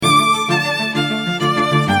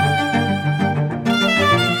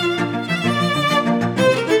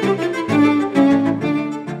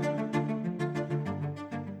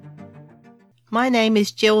My name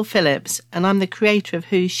is Jill Phillips, and I'm the creator of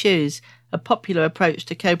Whose Shoes, a popular approach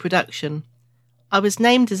to co-production. I was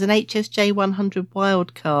named as an HSJ 100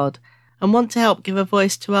 wildcard and want to help give a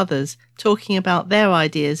voice to others, talking about their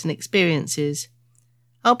ideas and experiences.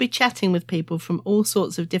 I'll be chatting with people from all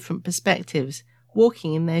sorts of different perspectives,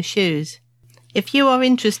 walking in their shoes. If you are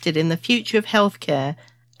interested in the future of healthcare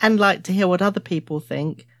and like to hear what other people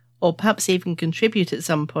think, or perhaps even contribute at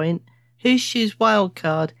some point, Whose Shoes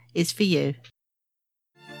Wildcard is for you.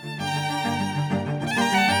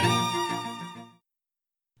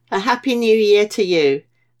 A happy new year to you,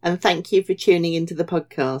 and thank you for tuning into the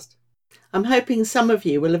podcast. I'm hoping some of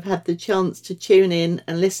you will have had the chance to tune in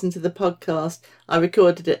and listen to the podcast I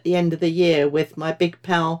recorded at the end of the year with my big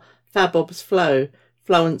pal Fabobs Flo,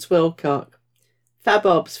 Florence Wilcock.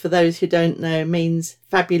 Fabobs, for those who don't know, means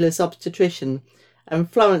fabulous obstetrician,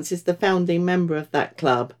 and Florence is the founding member of that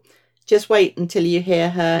club. Just wait until you hear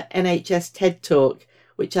her NHS TED Talk,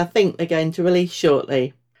 which I think they're going to release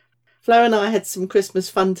shortly. Flo and I had some Christmas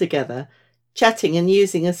fun together, chatting and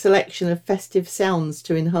using a selection of festive sounds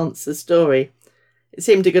to enhance the story. It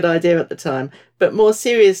seemed a good idea at the time, but more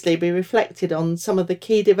seriously we reflected on some of the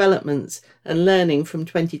key developments and learning from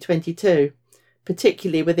 2022,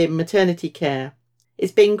 particularly within maternity care.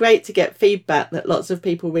 It's been great to get feedback that lots of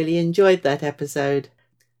people really enjoyed that episode.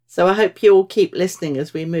 So I hope you all keep listening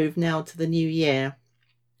as we move now to the new year.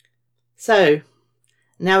 So,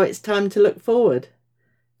 now it's time to look forward.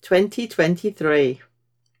 2023.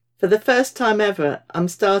 For the first time ever, I'm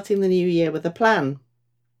starting the new year with a plan.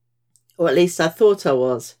 Or at least I thought I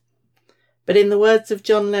was. But in the words of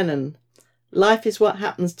John Lennon, life is what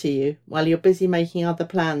happens to you while you're busy making other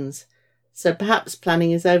plans. So perhaps planning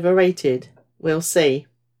is overrated. We'll see.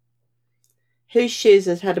 Whose Shoes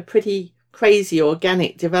has had a pretty crazy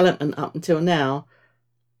organic development up until now,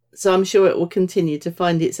 so I'm sure it will continue to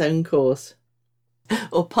find its own course.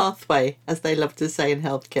 Or pathway, as they love to say in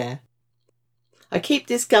healthcare. I keep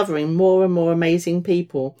discovering more and more amazing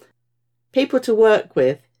people to work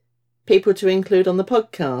with, people to include on the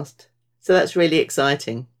podcast, so that's really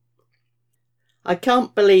exciting. I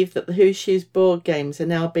can't believe that the Whose Shoes board games are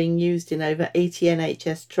now being used in over 80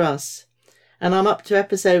 NHS trusts, and I'm up to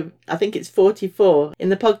episode, I think it's 44, in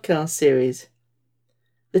the podcast series.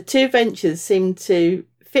 The two ventures seem to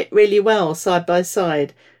fit really well side by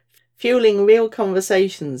side, fueling real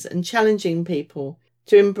conversations and challenging people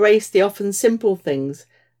to embrace the often simple things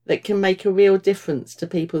that can make a real difference to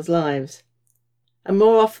people's lives. And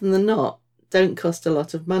more often than not, don't cost a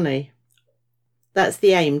lot of money. That's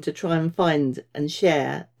the aim, to try and find and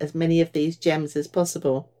share as many of these gems as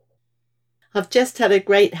possible. I've just had a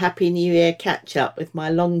great Happy New Year catch-up with my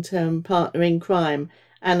long-term partner in crime,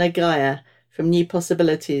 Anna Gaia, from New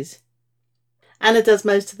Possibilities. Anna does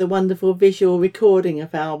most of the wonderful visual recording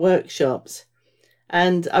of our workshops,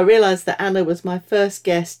 and I realised that Anna was my first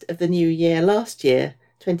guest of the new year last year,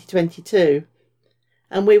 2022,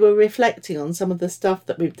 and we were reflecting on some of the stuff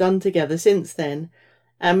that we've done together since then,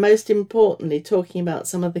 and most importantly talking about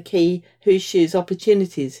some of the key Whose Shoes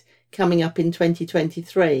opportunities coming up in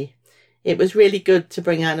 2023. It was really good to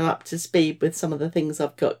bring Anna up to speed with some of the things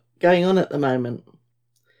I've got going on at the moment.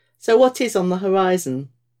 So what is on the horizon?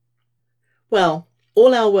 Well,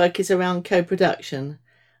 all our work is around co-production,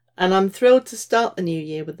 and I'm thrilled to start the new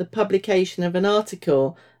year with the publication of an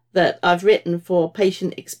article that I've written for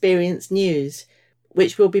Patient Experience News,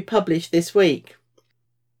 which will be published this week.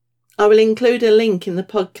 I will include a link in the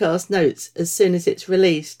podcast notes as soon as it's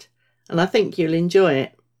released, and I think you'll enjoy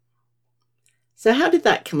it. So how did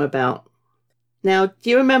that come about? Now, do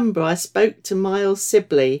you remember I spoke to Miles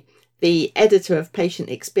Sibley, the editor of Patient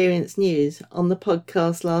Experience News, on the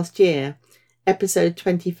podcast last year, episode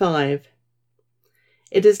 25.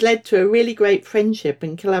 It has led to a really great friendship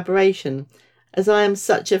and collaboration, as I am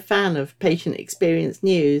such a fan of Patient Experience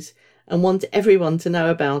News and want everyone to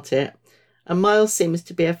know about it, and Miles seems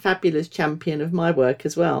to be a fabulous champion of my work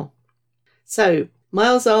as well. So,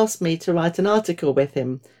 Miles asked me to write an article with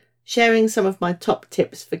him, sharing some of my top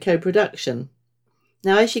tips for co-production.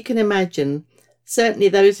 Now, as you can imagine, certainly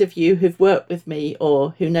those of you who've worked with me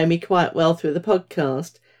or who know me quite well through the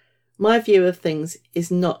podcast, my view of things is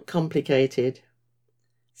not complicated.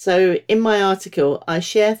 So in my article, I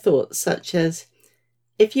share thoughts such as,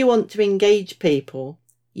 if you want to engage people,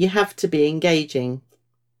 you have to be engaging.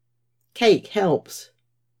 Cake helps.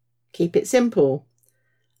 Keep it simple.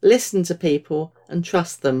 Listen to people and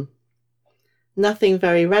trust them. Nothing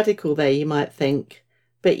very radical there, you might think,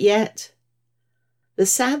 but yet, the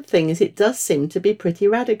sad thing is it does seem to be pretty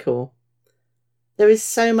radical. There is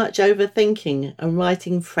so much overthinking and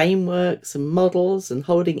writing frameworks and models and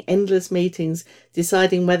holding endless meetings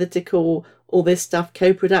deciding whether to call all this stuff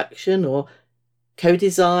co-production or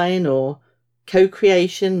co-design or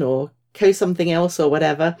co-creation or co-something else or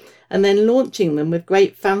whatever, and then launching them with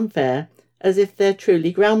great fanfare as if they're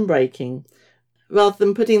truly groundbreaking, rather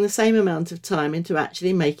than putting the same amount of time into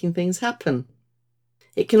actually making things happen.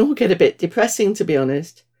 It can all get a bit depressing, to be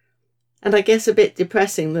honest. And I guess a bit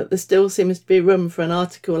depressing that there still seems to be room for an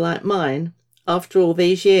article like mine after all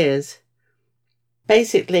these years.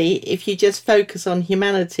 Basically, if you just focus on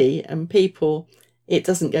humanity and people, it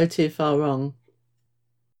doesn't go too far wrong.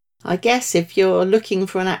 I guess if you're looking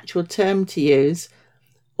for an actual term to use,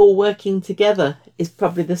 all working together is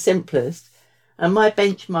probably the simplest. And my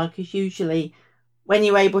benchmark is usually when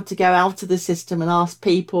you're able to go out of the system and ask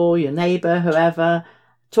people, your neighbour, whoever,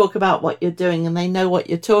 talk about what you're doing and they know what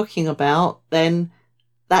you're talking about, then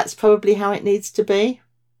that's probably how it needs to be.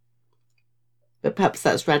 But perhaps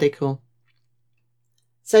that's radical.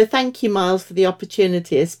 So thank you, Miles, for the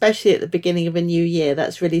opportunity, especially at the beginning of a new year.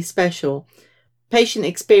 That's really special. Patient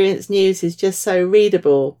Experience News is just so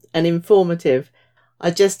readable and informative.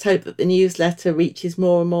 I just hope that the newsletter reaches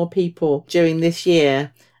more and more people during this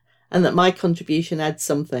year and that my contribution adds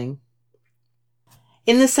something.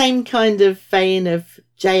 In the same kind of vein of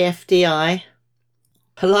JFDI,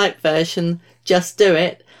 polite version, just do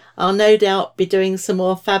it, I'll no doubt be doing some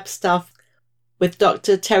more fab stuff with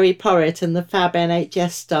Dr. Terry Porritt and the Fab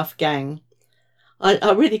NHS Stuff gang.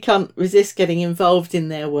 I really can't resist getting involved in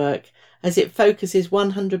their work as it focuses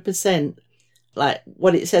 100%, like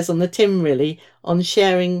what it says on the tin really, on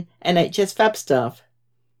sharing NHS fab stuff.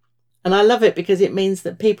 And I love it because it means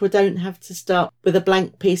that people don't have to start with a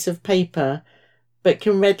blank piece of paper, but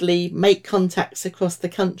can readily make contacts across the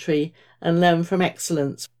country and learn from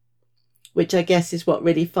excellence, which I guess is what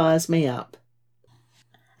really fires me up.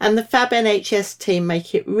 And the Fab NHS team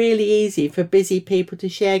make it really easy for busy people to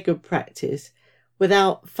share good practice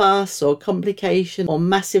without fuss or complication or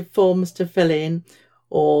massive forms to fill in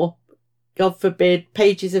or, God forbid,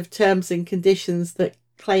 pages of terms and conditions that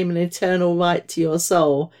claim an eternal right to your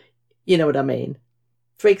soul. You know what I mean.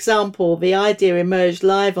 For example, the idea emerged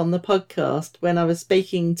live on the podcast when I was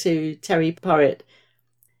speaking to Terry Porritt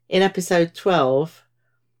in episode 12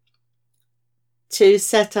 to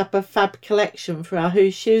set up a fab collection for our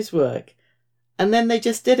Who's Shoes work. And then they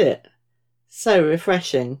just did it. So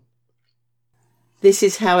refreshing. This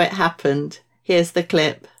is how it happened. Here's the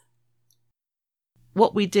clip.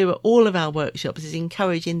 What we do at all of our workshops is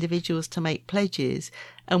encourage individuals to make pledges,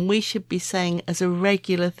 and we should be saying as a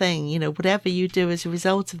regular thing, you know, whatever you do as a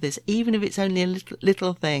result of this, even if it's only a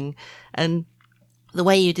little thing, and the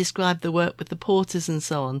way you describe the work with the porters and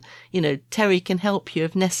so on, you know, Terry can help you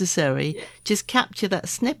if necessary. Yeah. Just capture that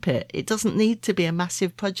snippet. It doesn't need to be a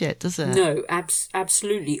massive project, does it? No,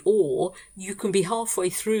 absolutely. Or you can be halfway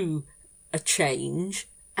through a change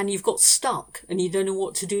and you've got stuck and you don't know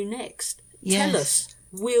what to do next. Yes. Tell us.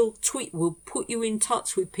 We'll put you in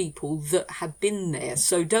touch with people that have been there.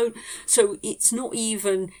 So it's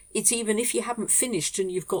even if you haven't finished and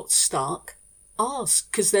you've got stuck, ask,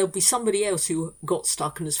 because there'll be somebody else who got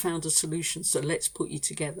stuck and has found a solution. So let's put you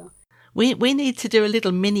together. We need to do a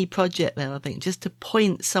little mini project there, I think, just to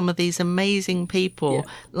point some of these amazing people,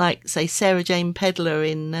 like, say, Sarah Jane Pedler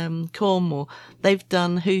in Cornwall. They've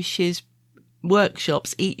done Who's Shoes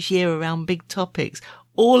workshops each year around big topics.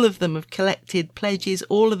 All of them have collected pledges.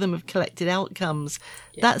 All of them have collected outcomes.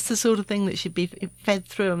 Yeah. That's the sort of thing that should be fed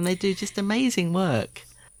through, and they do just amazing work.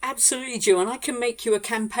 Absolutely, Jo, and I can make you a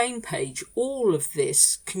campaign page. All of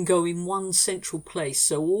this can go in one central place.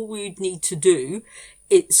 So all we'd need to do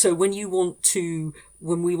so when we want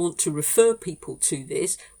to refer people to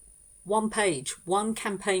this, one page, one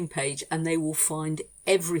campaign page, and they will find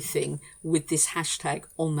everything with this hashtag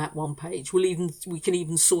on that one page. We can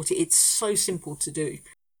even sort it. It's so simple to do.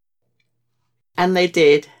 And they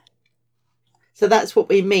did. So that's what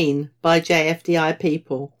we mean by JFDI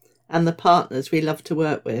people and the partners we love to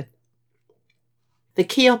work with. The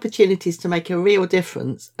key opportunities to make a real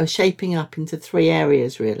difference are shaping up into 3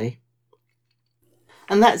 areas, really.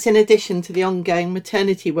 And that's in addition to the ongoing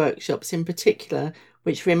maternity workshops in particular,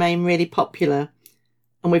 which remain really popular.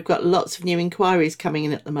 And we've got lots of new inquiries coming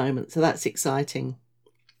in at the moment, so that's exciting.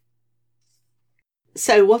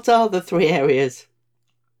 So what are the 3 areas?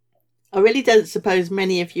 I really don't suppose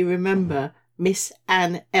many of you remember Miss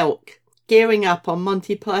Anne Elk gearing up on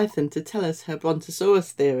Monty Python to tell us her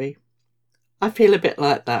Brontosaurus theory. I feel a bit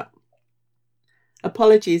like that.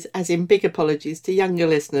 Apologies, as in big apologies, to younger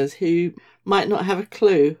listeners who might not have a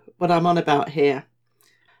clue what I'm on about here,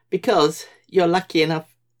 because you're lucky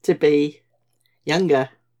enough to be younger.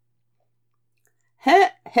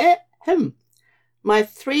 My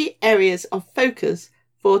 3 areas of focus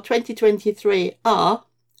for 2023 are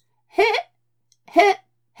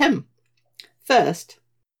First,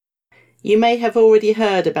 you may have already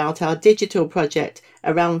heard about our digital project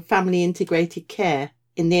around family integrated care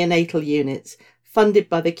in neonatal units, funded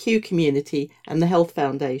by the Q community and the Health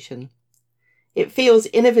Foundation. It feels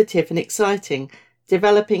innovative and exciting,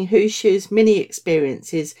 developing Whose Shoes mini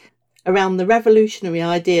experiences around the revolutionary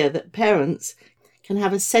idea that parents can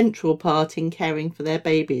have a central part in caring for their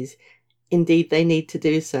babies. Indeed, they need to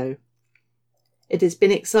do so. It has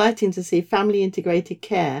been exciting to see family integrated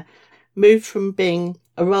care move from being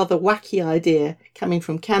a rather wacky idea coming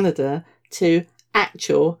from Canada to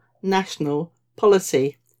actual national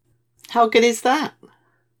policy. How good is that?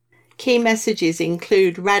 Key messages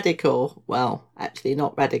include radical, well, actually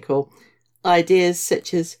not radical, ideas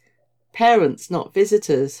such as parents, not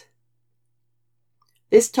visitors.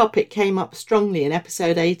 This topic came up strongly in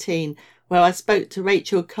episode 18, where I spoke to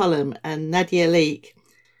Rachel Cullum and Nadia Leek,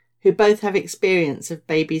 who both have experience of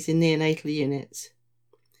babies in neonatal units.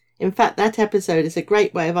 In fact, that episode is a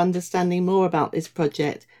great way of understanding more about this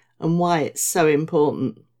project and why it's so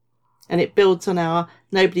important. And it builds on our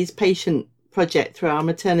Nobody's Patient project through our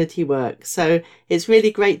maternity work. So it's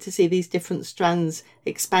really great to see these different strands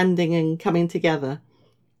expanding and coming together.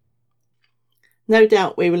 No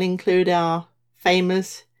doubt we will include our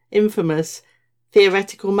infamous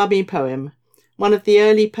theoretical mummy poem, one of the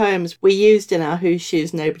early poems we used in our Whose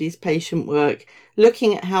Shoes Nobody's Patient work,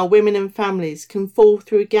 looking at how women and families can fall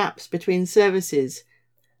through gaps between services.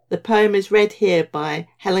 The poem is read here by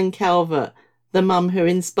Helen Calvert, the mum who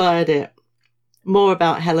inspired it. More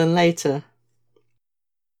about Helen later.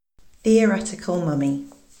 Theoretical mummy.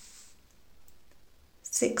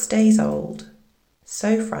 6 days old,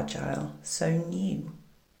 so fragile, so new.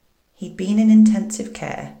 He'd been in intensive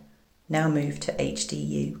care, now moved to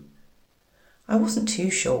HDU. I wasn't too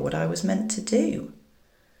sure what I was meant to do.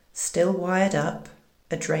 Still wired up,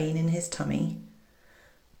 a drain in his tummy.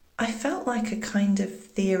 I felt like a kind of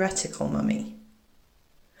theoretical mummy.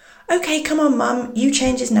 "Okay, come on, Mum, you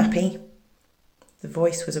change his nappy." The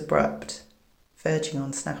voice was abrupt, verging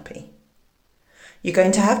on snappy. "You're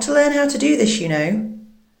going to have to learn how to do this, you know."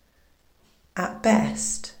 At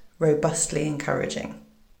best, robustly encouraging.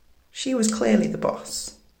 She was clearly the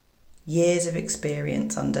boss. Years of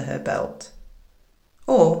experience under her belt.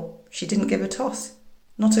 Or she didn't give a toss.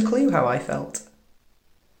 Not a clue how I felt.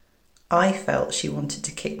 I felt she wanted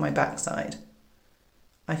to kick my backside.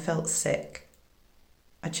 I felt sick.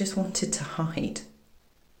 I just wanted to hide.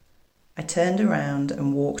 I turned around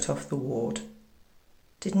and walked off the ward.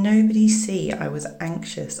 Did nobody see I was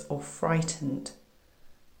anxious or frightened?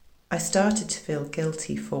 I started to feel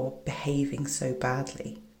guilty for behaving so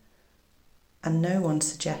badly. And no one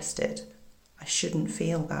suggested I shouldn't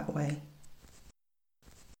feel that way.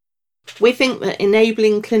 We think that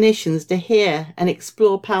enabling clinicians to hear and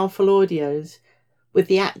explore powerful audios with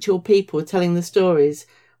the actual people telling the stories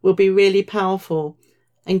will be really powerful,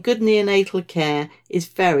 and good neonatal care is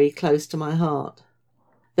very close to my heart.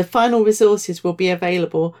 The final resources will be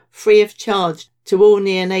available free of charge to all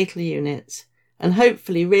neonatal units and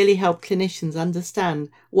hopefully really help clinicians understand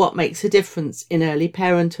what makes a difference in early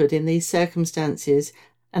parenthood in these circumstances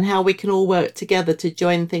and how we can all work together to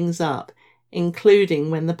join things up, including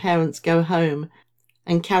when the parents go home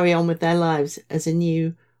and carry on with their lives as a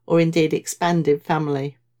new or indeed expanded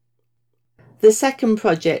family. The second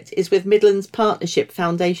project is with Midlands Partnership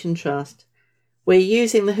Foundation Trust. We're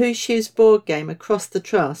using the Whose Shoes board game across the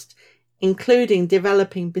trust, including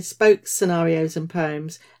developing bespoke scenarios and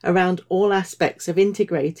poems around all aspects of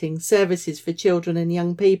integrating services for children and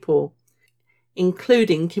young people,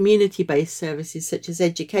 including community-based services such as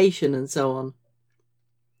education and so on.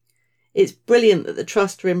 It's brilliant that the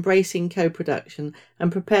Trust are embracing co-production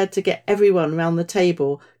and prepared to get everyone round the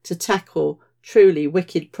table to tackle truly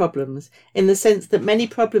wicked problems, in the sense that many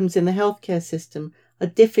problems in the healthcare system are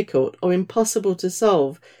difficult or impossible to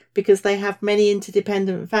solve because they have many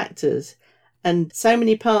interdependent factors and so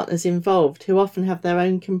many partners involved who often have their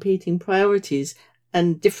own competing priorities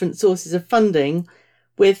and different sources of funding,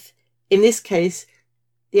 with, in this case,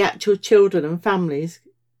 the actual children and families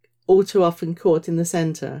all too often caught in the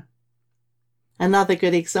centre. Another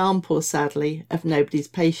good example, sadly, of Nobody's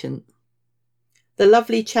Patient. The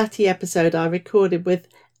lovely chatty episode I recorded with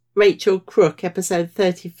Rachel Crook, episode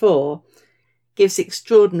 34, gives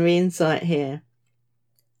extraordinary insight here.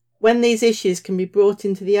 When these issues can be brought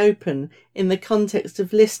into the open in the context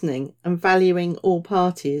of listening and valuing all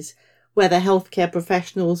parties, whether healthcare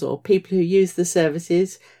professionals or people who use the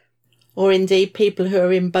services, or indeed people who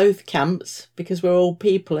are in both camps, because we're all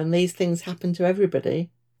people and these things happen to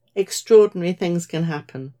everybody, extraordinary things can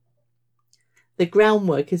happen. The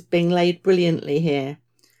groundwork is being laid brilliantly here.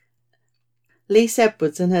 Lise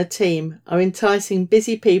Edwards and her team are enticing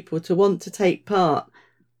busy people to want to take part.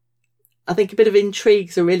 I think a bit of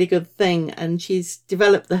intrigue's a really good thing, and she's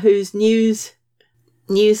developed the Who's News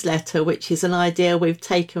newsletter, which is an idea we've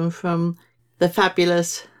taken from the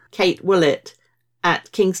fabulous Kate Willett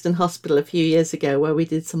at Kingston Hospital a few years ago, where we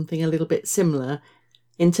did something a little bit similar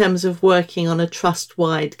in terms of working on a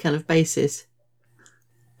trust-wide kind of basis.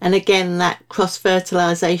 And again, that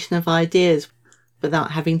cross-fertilisation of ideas without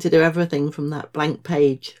having to do everything from that blank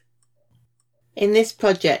page. In this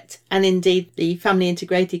project, and indeed the Family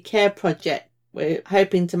Integrated Care project, we're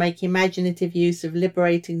hoping to make imaginative use of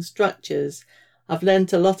liberating structures. I've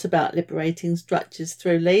learned a lot about liberating structures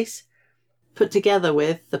through Lise, put together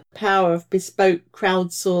with the power of bespoke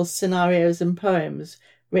crowdsourced scenarios and poems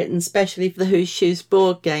written specially for the Whose Shoes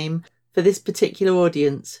board game for this particular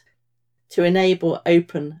audience to enable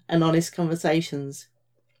open and honest conversations.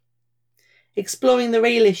 Exploring the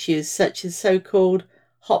real issues such as so-called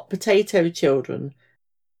hot potato children.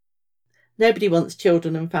 Nobody wants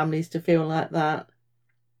children and families to feel like that.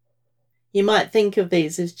 You might think of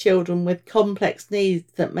these as children with complex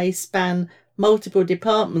needs that may span multiple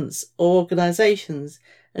departments or organisations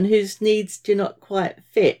and whose needs do not quite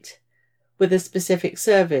fit with a specific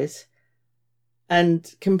service,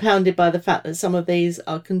 and compounded by the fact that some of these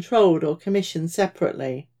are controlled or commissioned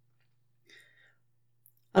separately.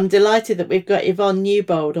 I'm delighted that we've got Yvonne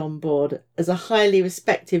Newbold on board as a highly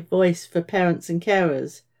respected voice for parents and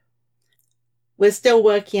carers. We're still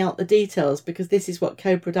working out the details because this is what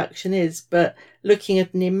co-production is, but looking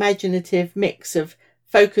at an imaginative mix of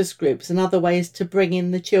focus groups and other ways to bring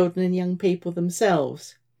in the children and young people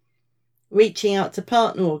themselves. Reaching out to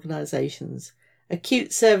partner organisations,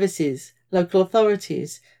 acute services, local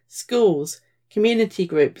authorities, schools, community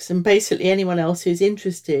groups, and basically anyone else who's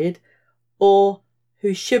interested or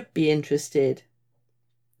who should be interested.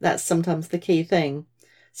 That's sometimes the key thing.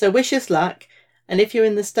 So wish us luck, and if you're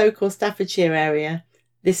in the Stoke or Staffordshire area,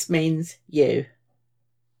 this means you.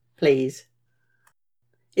 Please.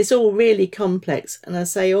 It's all really complex, and I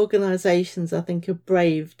say organisations I think are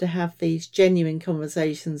brave to have these genuine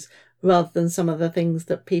conversations rather than some of the things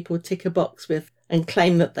that people tick a box with and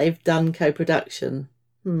claim that they've done co-production.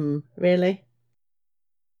 Really?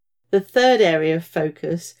 The third area of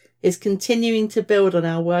focus is continuing to build on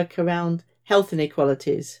our work around health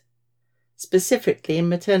inequalities, specifically in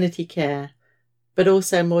maternity care, but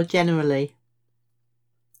also more generally.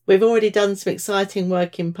 We've already done some exciting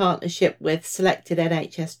work in partnership with selected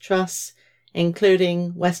NHS trusts,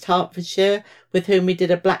 including West Hertfordshire, with whom we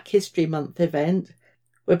did a Black History Month event.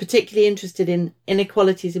 We're particularly interested in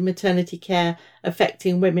inequalities in maternity care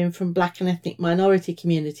affecting women from Black and ethnic minority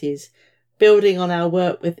communities, building on our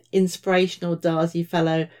work with inspirational Darzi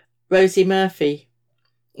Fellow Rosie Murphy,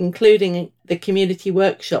 including the community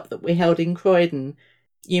workshop that we held in Croydon.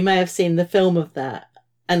 You may have seen the film of that,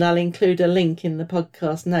 and I'll include a link in the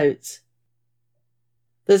podcast notes.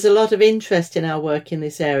 There's a lot of interest in our work in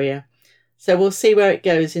this area, so we'll see where it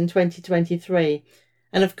goes in 2023.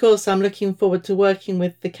 And of course, I'm looking forward to working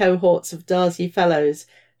with the cohorts of Darzi Fellows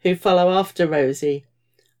who follow after Rosie.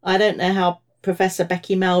 I don't know how Professor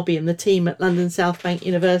Becky Malby and the team at London South Bank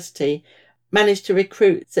University managed to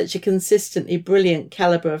recruit such a consistently brilliant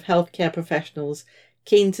calibre of healthcare professionals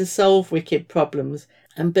keen to solve wicked problems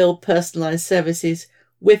and build personalised services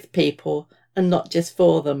with people and not just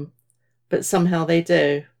for them. But somehow they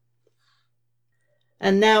do.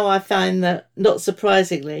 And now I find that, not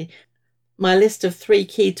surprisingly, my list of 3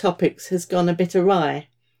 key topics has gone a bit awry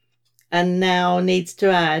and now needs to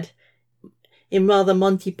add, in rather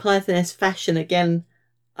Monty Python-esque fashion again,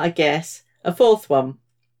 I guess, a 4th one.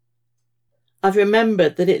 I've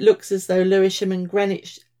remembered that it looks as though Lewisham and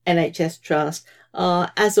Greenwich NHS Trust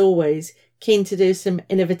are, as always, keen to do some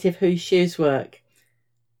innovative Whose Shoes work.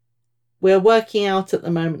 We're working out at the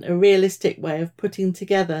moment a realistic way of putting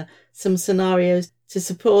together some scenarios to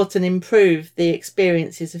support and improve the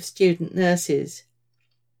experiences of student nurses.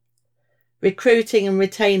 Recruiting and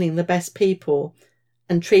retaining the best people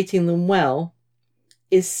and treating them well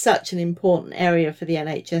is such an important area for the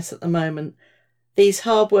NHS at the moment. These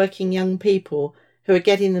hard-working young people who are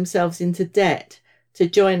getting themselves into debt to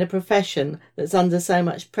join a profession that's under so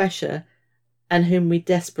much pressure and whom we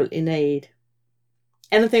desperately need.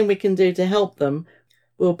 Anything we can do to help them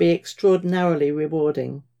will be extraordinarily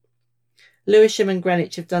rewarding. Lewisham and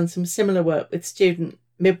Greenwich have done some similar work with student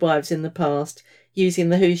midwives in the past using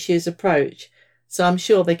the Whose Shoes approach, so I'm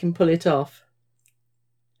sure they can pull it off.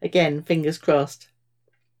 Again, fingers crossed.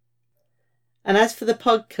 And as for the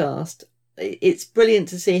podcast, it's brilliant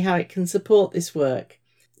to see how it can support this work.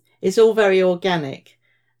 It's all very organic,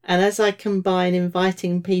 and as I combine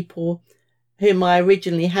inviting people whom I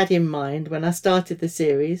originally had in mind when I started the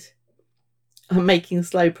series, I'm making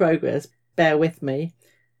slow progress, bear with me,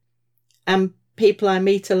 and people I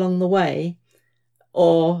meet along the way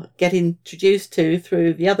or get introduced to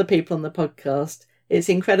through the other people on the podcast, it's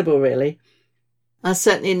incredible, really. I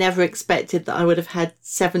certainly never expected that I would have had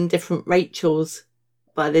 7 different Rachels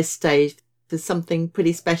by this stage. There's something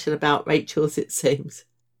pretty special about Rachels, it seems.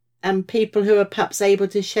 And people who are perhaps able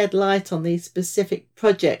to shed light on these specific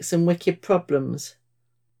projects and wicked problems,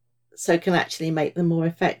 so can actually make them more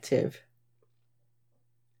effective.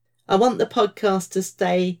 I want the podcast to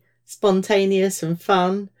stay spontaneous and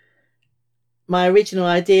fun. My original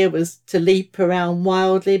idea was to leap around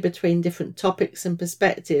wildly between different topics and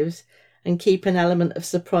perspectives and keep an element of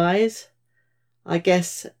surprise. I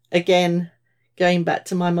guess, again, going back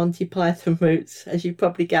to my Monty Python roots, as you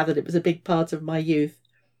probably gathered, it was a big part of my youth.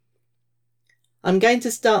 I'm going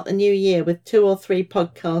to start the new year with 2 or 3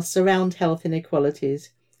 podcasts around health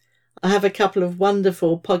inequalities. I have a couple of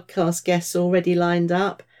wonderful podcast guests already lined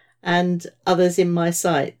up and others in my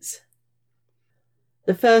sights.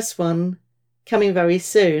 The first one, coming very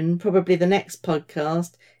soon, probably the next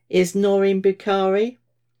podcast, is Noreen Bukhari.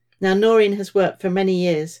 Now, Noreen has worked for many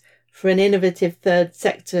years for an innovative third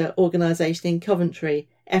sector organisation in Coventry,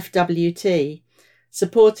 FWT,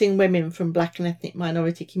 supporting women from black and ethnic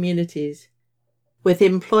minority communities with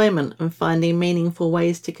employment and finding meaningful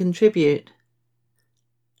ways to contribute.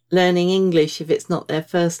 Learning English if it's not their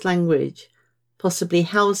first language, possibly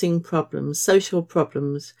housing problems, social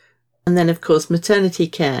problems, and then, of course, maternity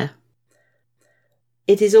care.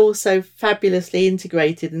 It is also fabulously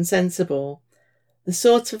integrated and sensible, the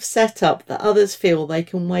sort of setup that others feel they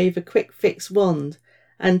can wave a quick fix wand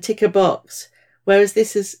and tick a box, whereas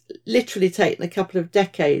this has literally taken a couple of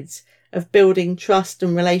decades of building trust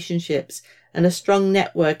and relationships and a strong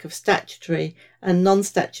network of statutory and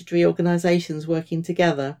non-statutory organisations working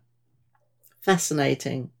together.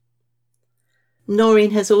 Fascinating.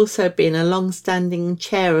 Noreen has also been a long-standing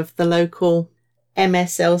chair of the local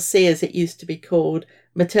MSLC, as it used to be called,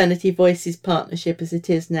 Maternity Voices Partnership as it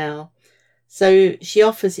is now. So she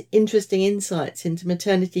offers interesting insights into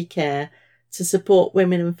maternity care to support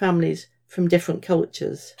women and families from different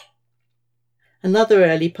cultures. Another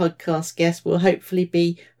early podcast guest will hopefully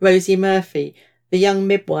be Rosie Murphy, the young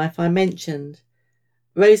midwife I mentioned.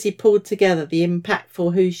 Rosie pulled together the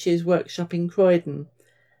impactful Who's Shoes workshop in Croydon.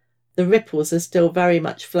 The ripples are still very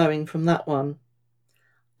much flowing from that one.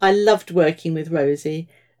 I loved working with Rosie,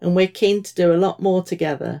 and we're keen to do a lot more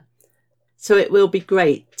together. So it will be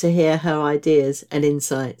great to hear her ideas and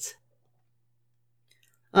insights.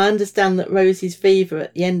 I understand that Rosie's fever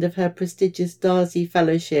at the end of her prestigious Darzi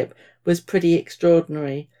Fellowship was pretty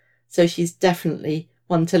extraordinary, so she's definitely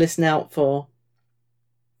one to listen out for.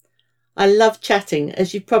 I love chatting.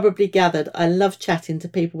 As you've probably gathered, I love chatting to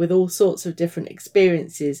people with all sorts of different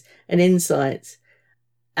experiences and insights.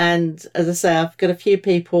 And as I say, I've got a few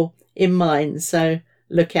people in mind, so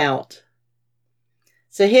look out.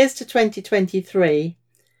 So here's to 2023.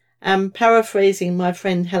 I'm paraphrasing my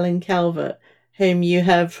friend Helen Calvert, whom you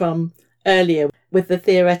heard from earlier with the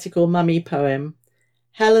theoretical mummy poem.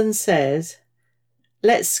 Helen says,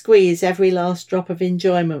 "Let's squeeze every last drop of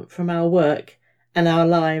enjoyment from our work and our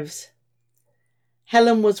lives."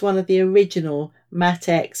 Helen was one of the original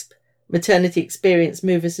MatExp maternity experience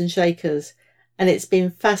movers and shakers, and it's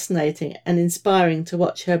been fascinating and inspiring to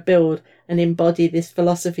watch her build and embody this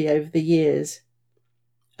philosophy over the years,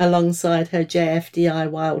 alongside her JFDI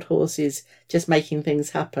wild horses just making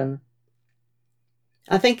things happen.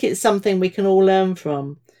 I think it's something we can all learn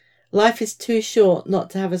from. Life is too short not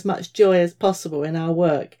to have as much joy as possible in our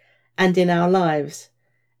work and in our lives,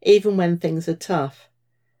 even when things are tough.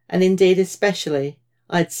 And indeed, especially,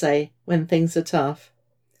 I'd say, when things are tough.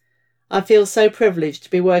 I feel so privileged to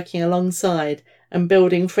be working alongside and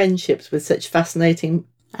building friendships with such fascinating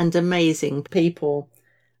and amazing people.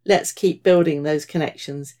 Let's keep building those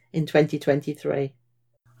connections in 2023.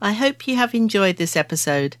 I hope you have enjoyed this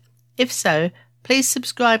episode. If so, please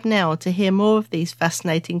subscribe now to hear more of these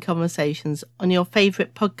fascinating conversations on your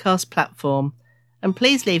favourite podcast platform, and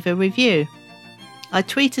please leave a review. I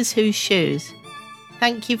tweet as Who's Shoes.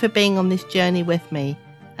 Thank you for being on this journey with me,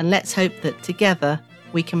 and let's hope that together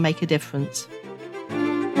we can make a difference.